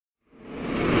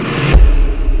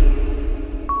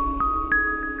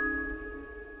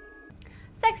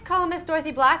columnist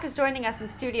Dorothy Black is joining us in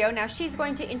studio. Now she's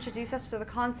going to introduce us to the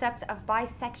concept of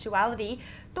bisexuality.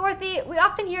 Dorothy, we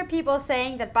often hear people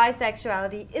saying that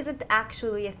bisexuality isn't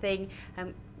actually a thing.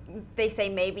 They say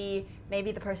maybe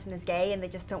the person is gay and they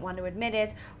just don't want to admit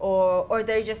it, or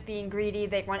they're just being greedy.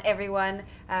 They want everyone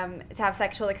to have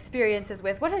sexual experiences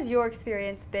with. What has your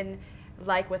experience been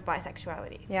like with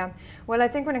bisexuality? Yeah, well, I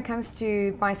think when it comes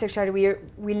to bisexuality,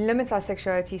 we limit our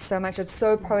sexuality so much. It's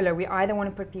so polar. We either want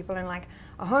to put people in like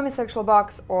a homosexual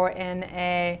box or in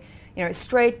a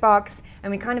straight box, and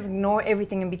we kind of ignore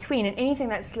everything in between. And anything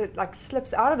that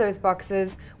slips out of those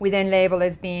boxes, we then label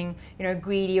as being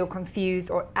greedy or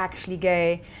confused or actually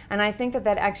gay. And I think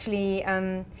that actually,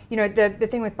 the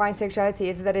thing with bisexuality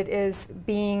is that it is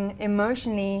being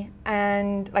emotionally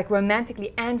and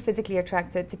romantically and physically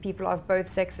attracted to people of both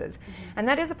sexes. Mm-hmm. And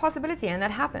that is a possibility, and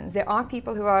that happens. There are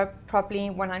people who are properly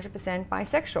 100%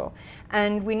 bisexual,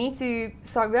 and we need to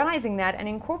start realizing that and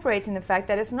incorporating the fact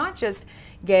that it's not just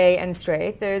gay and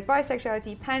straight. There's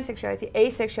bisexuality, pansexuality,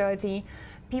 asexuality.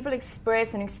 People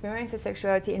express and experience their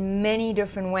sexuality in many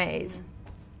different ways.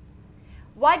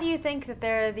 Why do you think that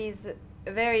there are these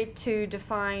very two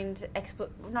defined,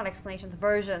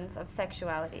 versions of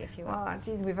sexuality, if you will? Oh,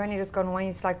 geez, we've only just gotten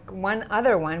one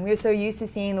other one. We're so used to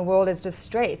seeing the world as just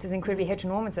straight, as incredibly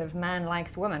heteronormative. Man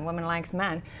likes woman, woman likes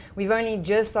man. We've only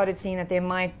just started seeing that there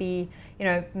might be,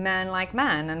 man like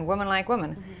man and woman like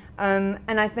woman. Mm-hmm.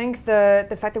 And I think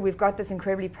the fact that we've got this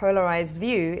incredibly polarized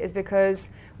view is because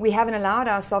we haven't allowed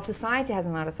ourselves, society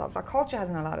hasn't allowed ourselves, our culture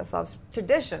hasn't allowed ourselves,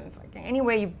 tradition,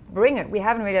 anywhere you bring it, we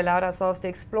haven't really allowed ourselves to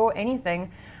explore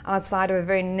anything outside of a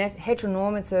very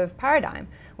heteronormative paradigm,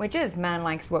 which is man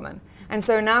likes woman. And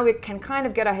so now we can kind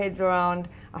of get our heads around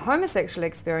a homosexual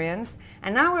experience,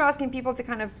 and now we're asking people to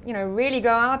kind of, really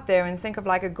go out there and think of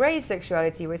like a gray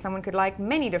sexuality where someone could like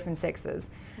many different sexes.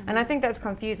 Mm-hmm. And I think that's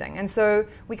confusing. And so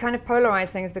we kind of polarize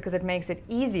things because it makes it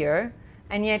easier,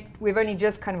 and yet we've only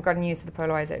just kind of gotten used to the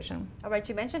polarization. All right,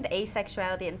 you mentioned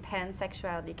asexuality and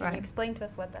pansexuality. Can you explain to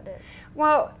us what that is?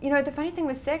 Well, the funny thing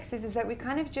with sex is that we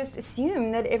kind of just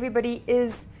assume that everybody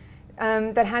is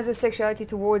that has a sexuality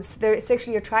they're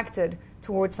sexually attracted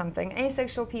towards something.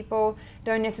 Asexual people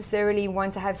don't necessarily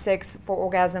want to have sex for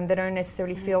orgasm. They don't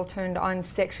necessarily feel turned on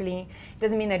sexually. It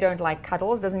doesn't mean they don't like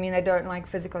cuddles, doesn't mean they don't like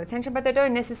physical attention, but they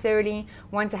don't necessarily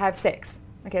want to have sex.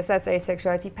 Okay, so that's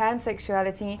asexuality.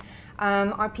 Pansexuality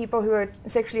are people who are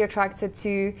sexually attracted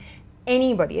to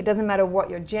anybody. It doesn't matter what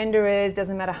your gender is,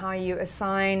 doesn't matter how you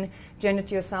assign gender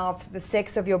to yourself, the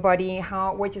sex of your body,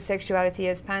 what your sexuality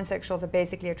is. Pansexuals are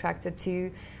basically attracted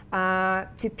to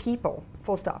people,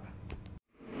 full stop.